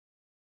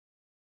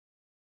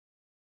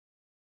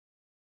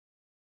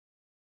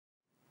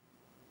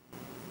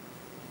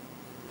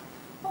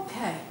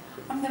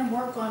I'm going to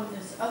work on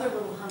this other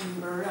little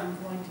hummingbird. I'm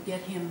going to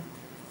get him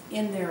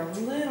in there a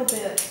little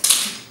bit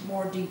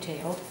more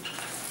detailed.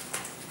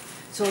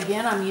 So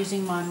again, I'm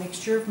using my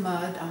mixture of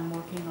mud. I'm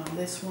working on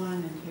this one,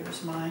 and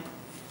here's my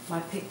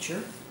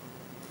picture.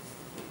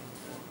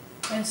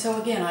 And so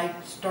again,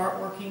 I start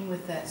working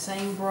with that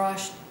same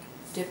brush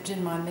dipped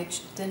in my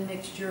thin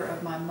mixture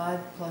of my mud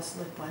plus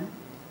liquid.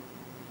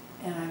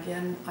 And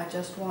again, I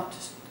just want to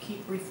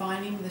keep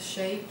refining the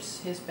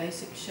shapes, his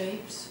basic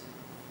shapes.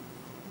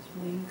 His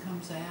wing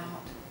comes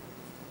out.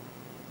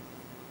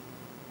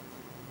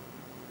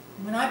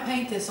 When I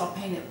paint this, I'll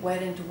paint it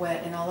wet into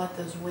wet, and I'll let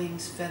those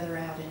wings feather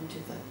out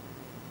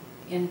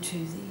into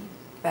the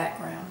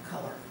background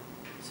color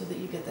so that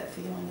you get that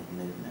feeling of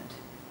movement.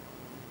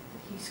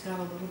 He's got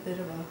a little bit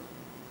of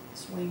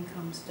his wing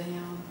comes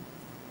down,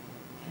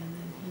 and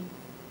then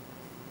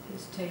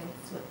his tail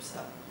flips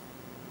up.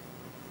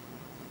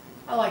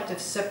 I like to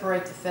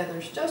separate the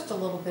feathers just a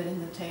little bit in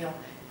the tail.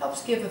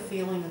 Helps give a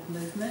feeling of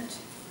movement.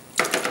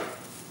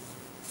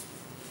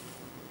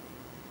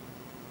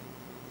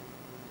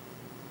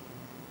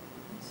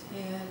 His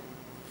head,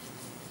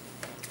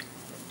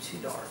 too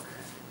dark.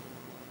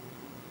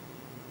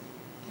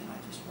 And I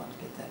just want to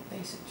get that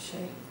basic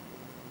shape.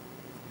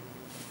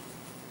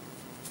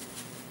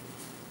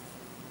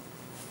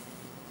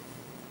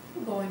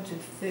 I'm going to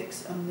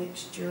fix a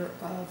mixture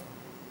of,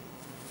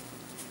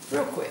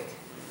 real quick,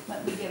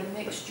 let me get a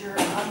mixture.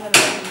 I'm going to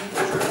make a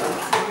mixture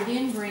of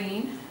Viridian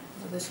green.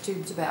 Well, this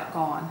tube's about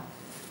gone,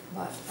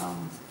 but if I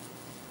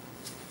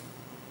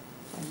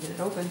can get it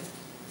open.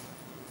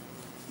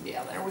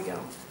 Yeah, there we go.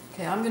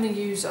 Okay, I'm going to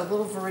use a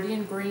little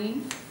Viridian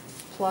green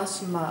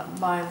plus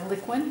my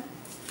liquid.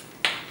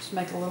 Just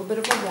make a little bit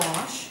of a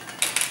wash.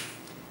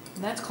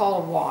 And that's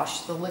called a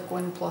wash. The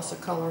liquid plus a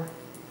color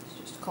is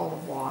just called a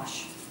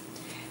wash.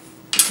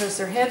 Because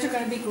their heads are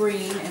going to be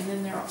green, and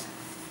then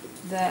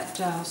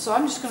so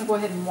I'm just going to go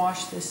ahead and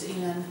wash this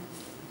in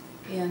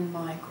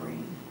my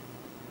green.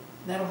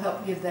 That'll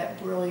help give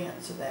that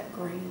brilliance of that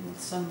green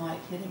with sunlight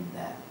hitting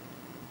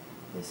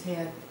his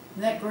head.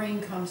 And that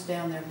green comes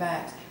down their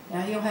backs.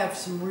 Now he'll have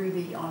some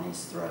ruby on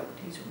his throat.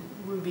 He's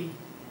ruby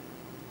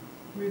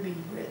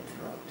red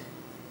throat.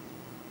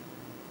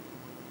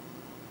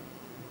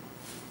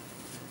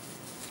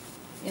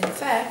 In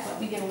fact,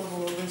 let me get a little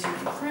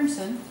alizarin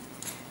crimson.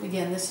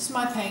 Again, this is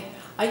my paint.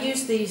 I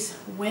use these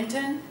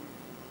Windsor,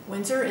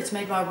 it's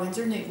made by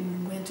Winsor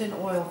Newton, Winton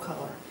oil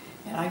color.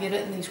 And I get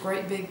it in these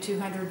great big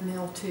 200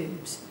 ml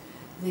tubes.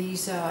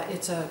 These,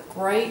 it's a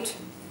great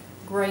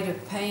grade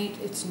of paint.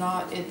 It's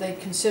not, they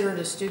consider it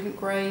a student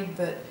grade,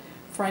 but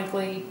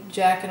frankly,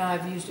 Jack and I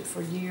have used it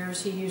for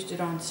years. He used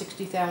it on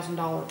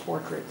 $60,000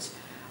 portraits.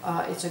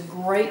 It's a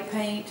great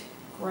paint,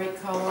 great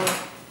color.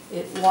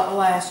 It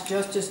lasts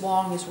just as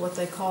long as what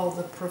they call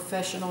the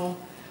professional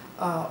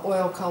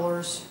oil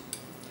colors.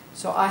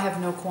 So I have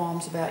no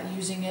qualms about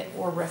using it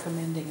or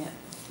recommending it.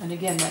 And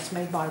again, that's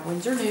made by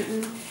Winsor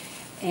Newton,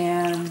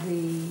 and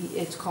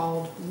it's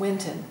called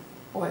Winton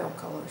oil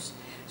colors.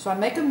 So I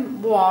make a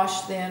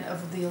wash then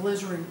of the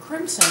alizarin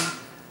crimson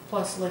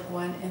plus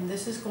liquid, and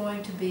this is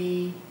going to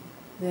be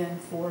then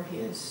for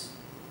his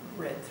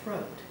red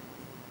throat.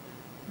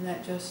 And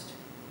that just,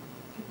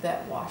 get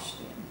that washed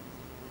in.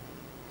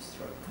 His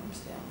throat comes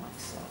down like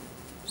so.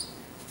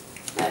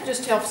 That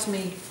just helps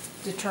me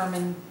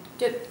determine,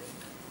 just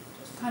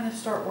kind of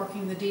start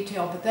working the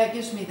detail, but that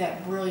gives me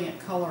that brilliant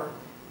color.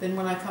 Then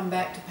when I come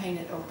back to paint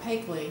it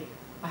opaquely,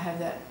 I have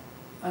that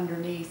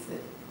underneath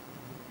that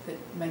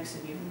makes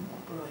it even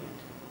more brilliant.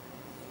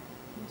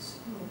 His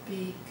little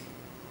beak.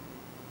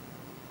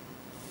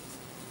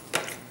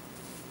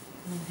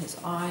 And his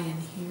eye in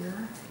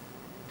here.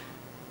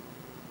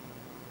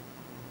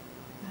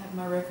 I have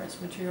my reference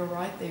material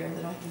right there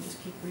that I can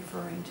just keep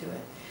referring to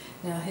it.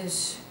 Now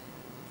his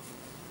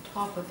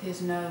top of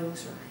his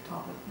nose, or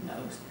top of the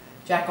nose.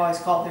 Jack always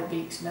called their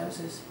beaks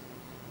noses.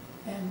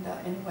 And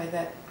anyway,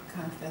 that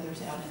kind of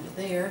feathers out into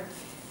there.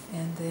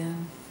 And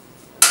then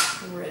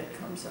the red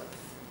comes up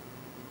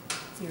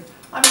here.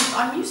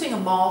 I'm using a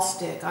maul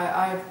stick.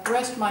 I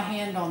rest my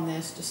hand on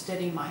this to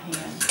steady my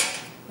hand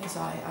as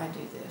I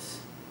do this.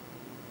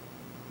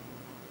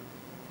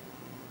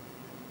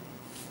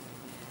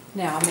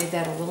 Now I made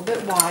that a little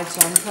bit wide,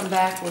 so I'm going to come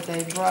back with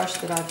a brush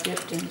that I've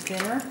dipped in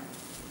thinner,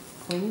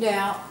 cleaned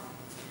out,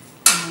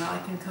 and then I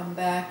can come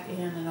back in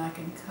and I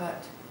can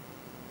cut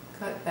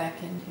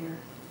back in here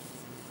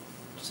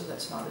so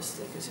that's not as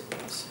thick as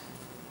it was.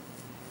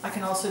 I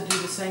can also do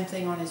the same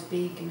thing on his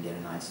beak and get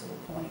a nice little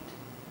point.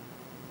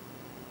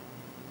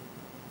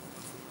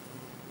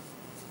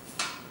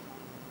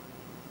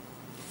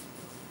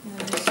 And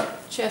then his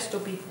chest will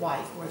be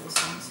white where the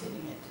sun's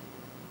hitting it.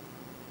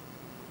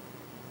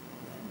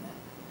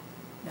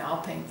 Now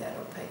I'll paint that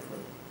opaquely.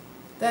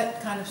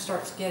 That kind of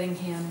starts getting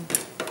him,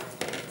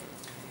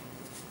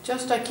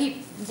 I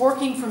keep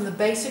working from the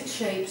basic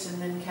shapes and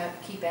then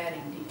keep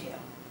adding detail.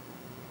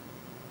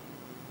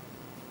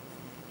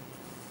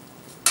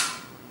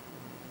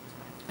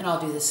 And I'll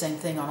do the same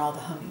thing on all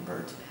the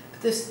hummingbirds.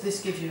 But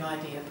this gives you an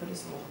idea. Put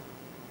his little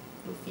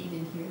feet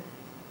in here.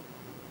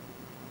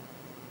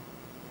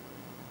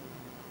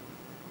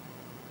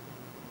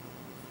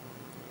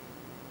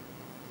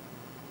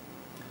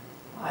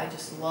 I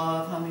just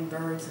love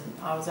hummingbirds, and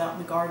I was out in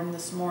the garden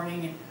this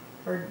morning and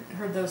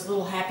heard those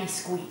little happy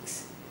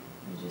squeaks.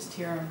 You just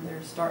hear them.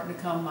 They're starting to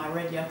come. My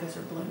red yuccas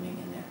are blooming,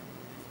 and they're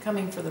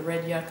coming for the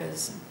red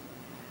yuccas.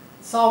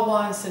 Saw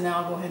one, so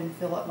now I'll go ahead and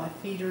fill up my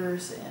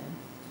feeders, and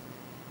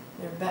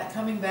they're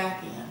coming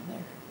back in.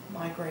 They're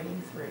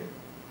migrating through.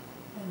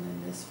 And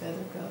then this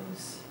feather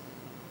goes,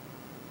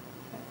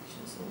 actually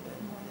there's a little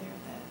bit more there,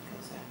 that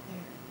goes out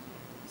there.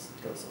 This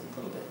goes a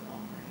little bit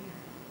longer here.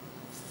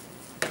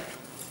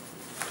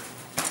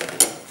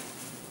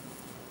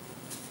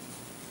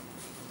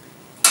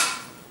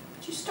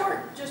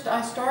 But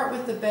I start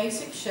with the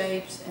basic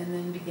shapes and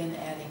then begin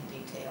adding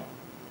detail.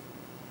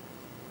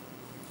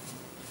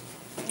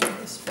 And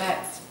this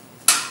back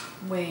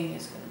wing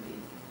is going to be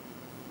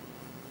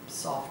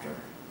softer.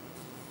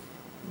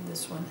 And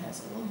this one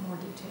has a little more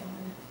detail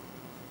in it.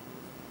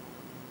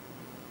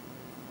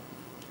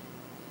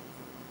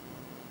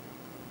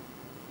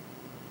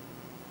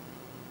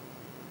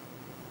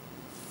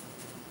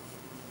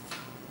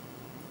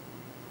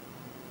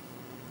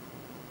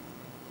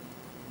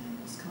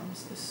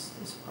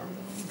 This part of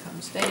the wing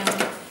comes down.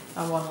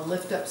 I want to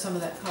lift up some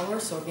of that color,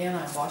 so again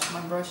I wash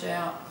my brush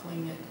out,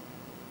 clean it,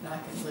 and I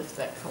can lift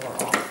that color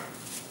off.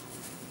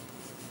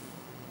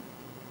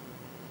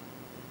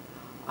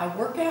 I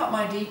work out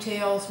my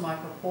details, my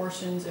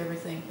proportions,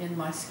 everything in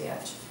my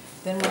sketch.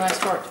 Then when I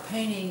start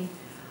painting,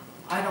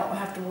 I don't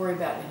have to worry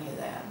about any of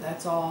that.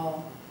 That's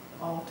all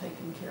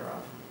taken care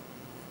of.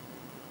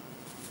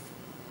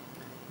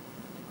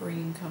 The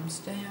green comes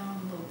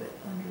down a little bit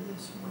under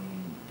this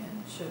wing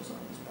and shows on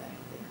his back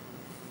there.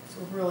 So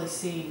we're really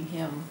seeing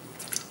him,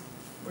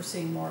 we're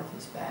seeing more of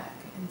his back.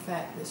 In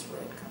fact, this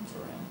red comes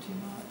around too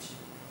much.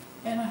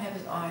 And I have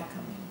his eye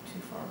coming too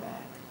far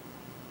back.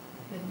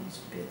 It needs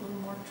to be a little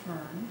more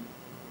turned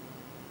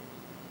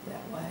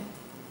that way.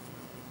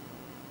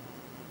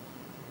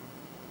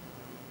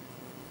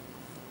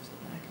 So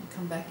I can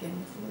come back in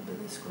with a little bit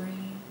of this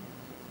green.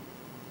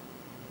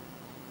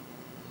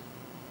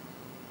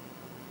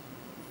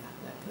 Yeah,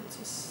 that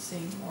puts us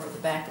seeing more of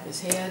the back of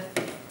his head.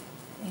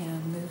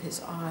 And move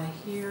his eye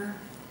here.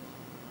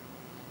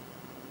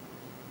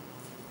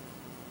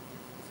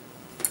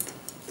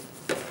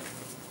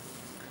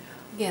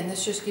 Again,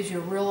 this just gives you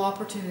a real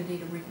opportunity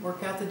to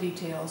work out the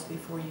details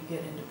before you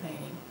get into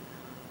painting.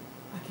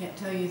 I can't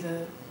tell you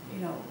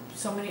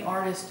so many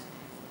artists,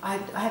 I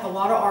have a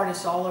lot of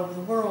artists all over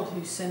the world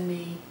who send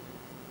me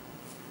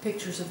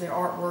pictures of their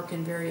artwork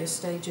in various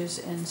stages,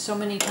 and so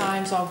many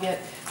times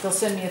they'll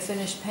send me a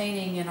finished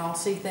painting and I'll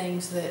see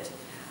things that,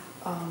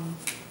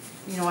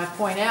 I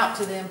point out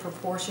to them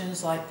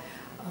proportions, like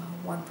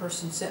one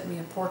person sent me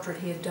a portrait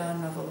he had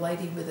done of a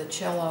lady with a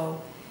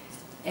cello,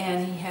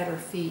 and he had her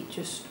feet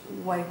just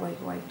way, way,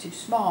 way too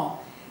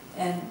small.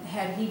 And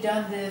had he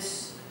done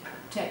this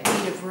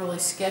technique of really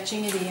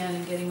sketching it in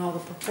and getting all the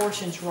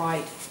proportions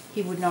right,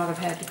 he would not have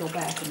had to go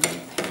back and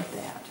repaint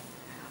that.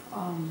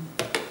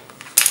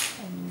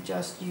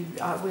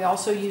 We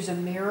also use a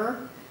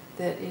mirror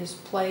that is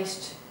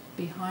placed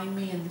behind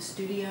me in the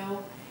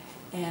studio,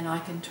 and I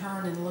can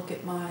turn and look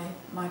at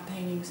my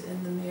paintings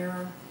in the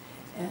mirror,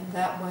 and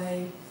that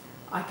way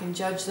I can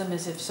judge them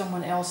as if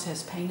someone else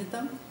has painted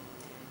them.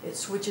 It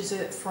switches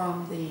it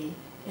from the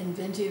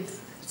inventive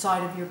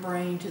side of your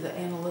brain to the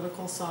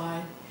analytical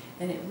side,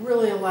 and it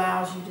really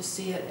allows you to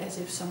see it as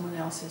if someone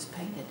else has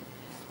painted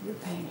your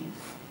painting.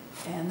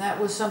 And that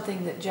was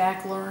something that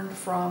Jack learned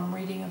from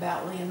reading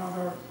about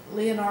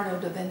Leonardo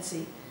da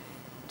Vinci.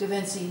 Da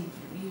Vinci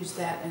used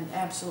that and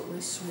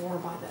absolutely swore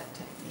by that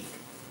technique.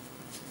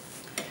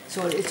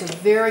 So it's a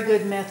very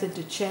good method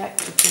to check,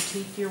 to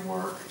critique your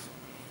work,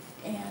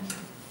 and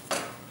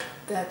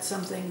that's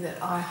something that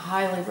I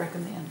highly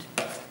recommend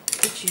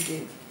that you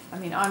do. I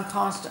mean, I'm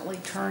constantly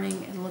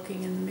turning and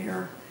looking in the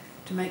mirror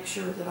to make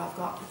sure that I've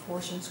got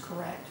proportions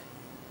correct.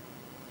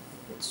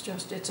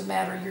 It's a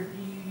matter, you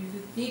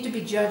need to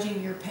be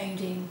judging your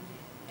painting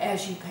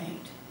as you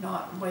paint,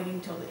 not waiting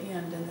till the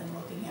end and then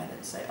looking at it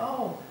and say,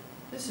 oh,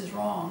 this is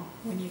wrong,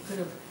 when you could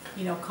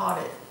have,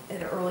 caught it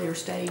at an earlier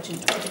stage and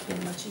it would have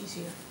been much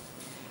easier.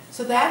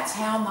 So that's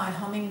how my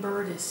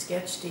hummingbird is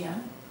sketched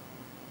in,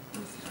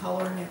 with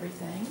color and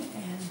everything,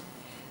 and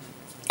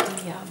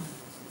we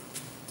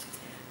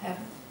have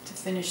to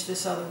finish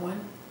this other one,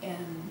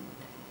 and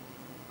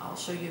I'll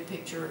show you a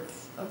picture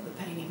of the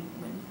painting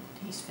when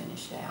he's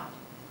finished out.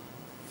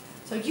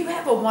 So you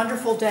have a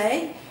wonderful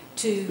day.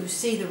 To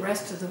see the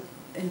rest of the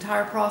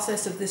entire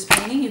process of this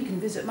painting, you can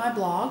visit my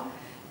blog.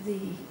 The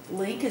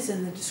link is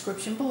in the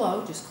description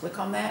below. Just click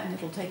on that and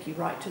it'll take you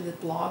right to the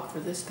blog for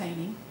this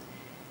painting.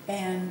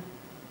 And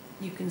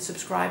you can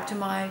subscribe to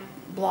my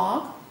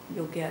blog.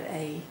 You'll get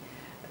an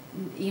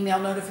email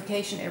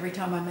notification every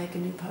time I make a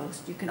new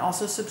post. You can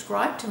also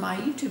subscribe to my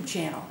YouTube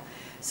channel.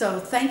 So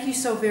thank you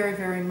so very,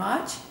 very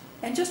much.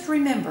 And just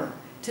remember,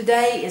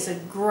 today is a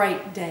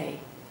great day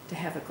to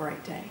have a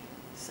great day.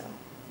 So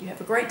you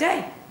have a great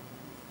day.